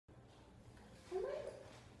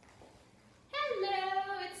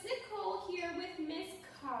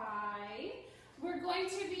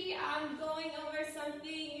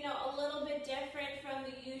different from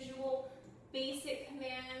the usual basic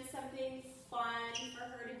commands, something fun for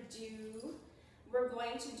her to do. We're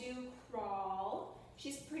going to do crawl.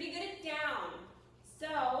 She's pretty good at down.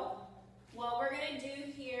 So what we're going to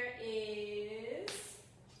do here is,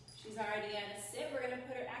 she's already at a sit. We're going to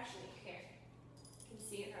put her, actually here, you can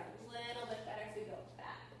see her a little bit better if we go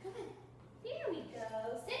back. Come on. Here we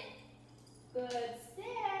go. Sit. Good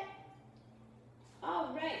sit.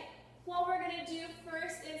 All right. What we're going to do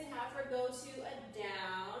first is have her go to a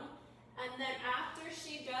down. And then after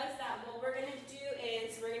she does that, what we're going to do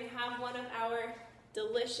is we're going to have one of our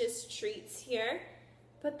delicious treats here.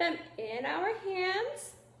 Put them in our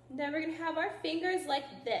hands. Then we're going to have our fingers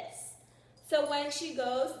like this. So when she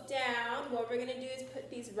goes down, what we're going to do is put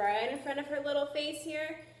these right in front of her little face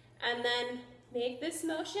here. And then make this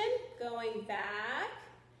motion going back.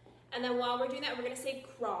 And then while we're doing that, we're going to say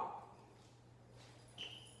crawl.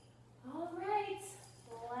 All right,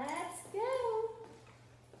 let's go.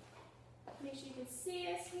 Make sure you can see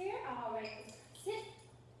us here. All right, sit.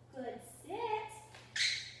 Good sit.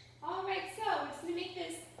 All right, so we're just going to make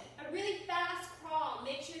this a really fast crawl.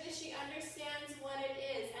 Make sure that she understands what it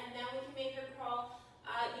is, and then we can make her crawl,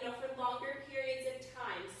 for longer periods of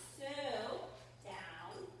time. So,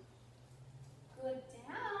 down. Good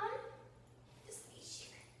down. Just make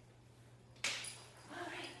sure. All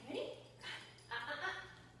right, ready?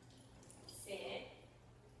 Sit.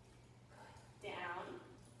 Good down.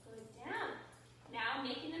 Good down. Now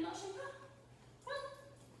making the motion crawl. Crawl.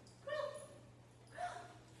 Crawl. Crawl.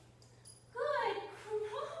 Good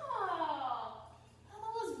crawl. Oh,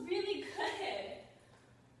 that was really good.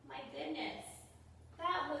 My goodness.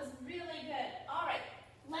 That was really good. All right,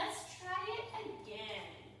 let's try it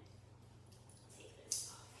again. Take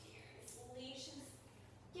this off here. This leash is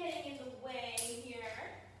getting in the way here.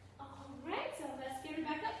 All right, so let's get her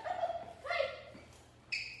back up.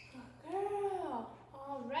 Good girl.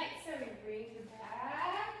 All right, so we're going to bring her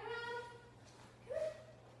back up.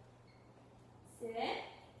 Sit.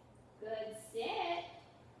 Good sit.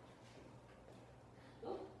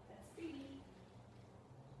 Oh, that's pretty.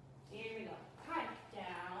 Here we go. Hi,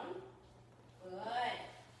 down. Good.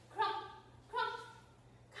 Crawl, crawl.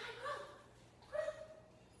 Hi, crawl. Crawl,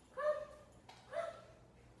 crawl, crawl,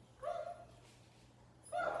 crawl,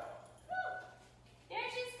 crawl, crawl. There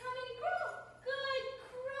she's coming. Crawl. Good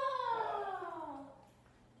crawl.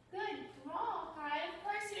 Good crawl, Kai. Of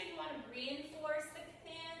course, you want to reinforce the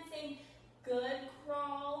command saying good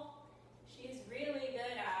crawl. She's really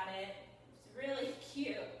good at it. It's really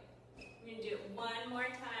cute. We're going to do it one more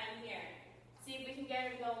time here. See if we can get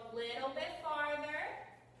her to go a little bit farther.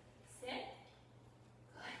 Sit.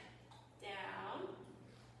 Good. Down.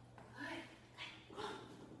 Good. Crawl.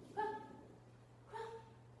 Crawl. Crawl.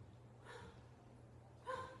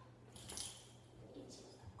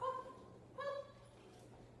 Crawl. Crawl.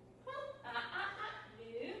 Crawl. Crawl.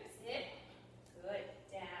 Move. Sit. Good.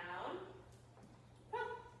 Down. Crawl.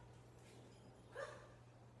 Crawl.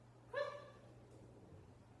 Crawl.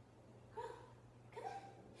 Crawl. Come on. Crawl.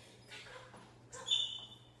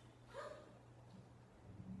 Crawl.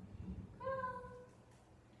 Crawl.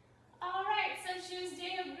 All right, so she was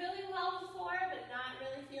doing it really well before, but not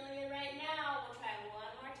really feeling it right now. We'll try one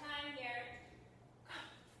more time here.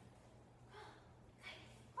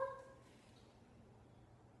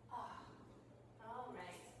 Oh, all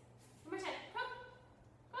right. One more time.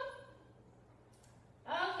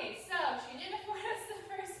 Okay, so she did it for us the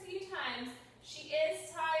first few times. She is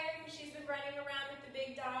tired because she's been running around with the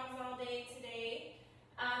big dogs all day today.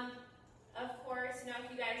 Of course, if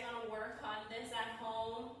you guys want to work on this at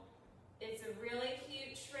home, it's a really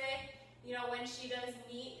cute trick. When she does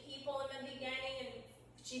meet people in the beginning and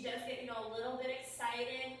she does get, a little bit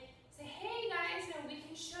excited, say, hey guys, we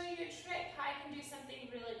can show you a trick. Kai can do something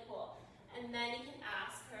really cool. And then you can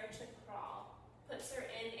ask her to crawl. Puts her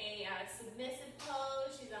in a submissive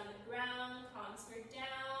pose. She's on the ground, calms her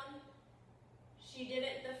down. She did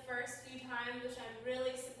it the first few times, which I'm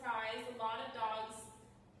really surprised. A lot of dogs,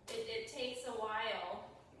 it takes a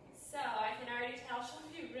while. So I can already tell she'll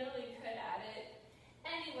be really good at it.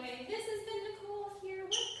 Anyway, this has been Nicole here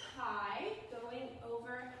with Kai, going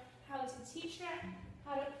over how to teach her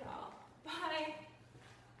how to crawl. Bye.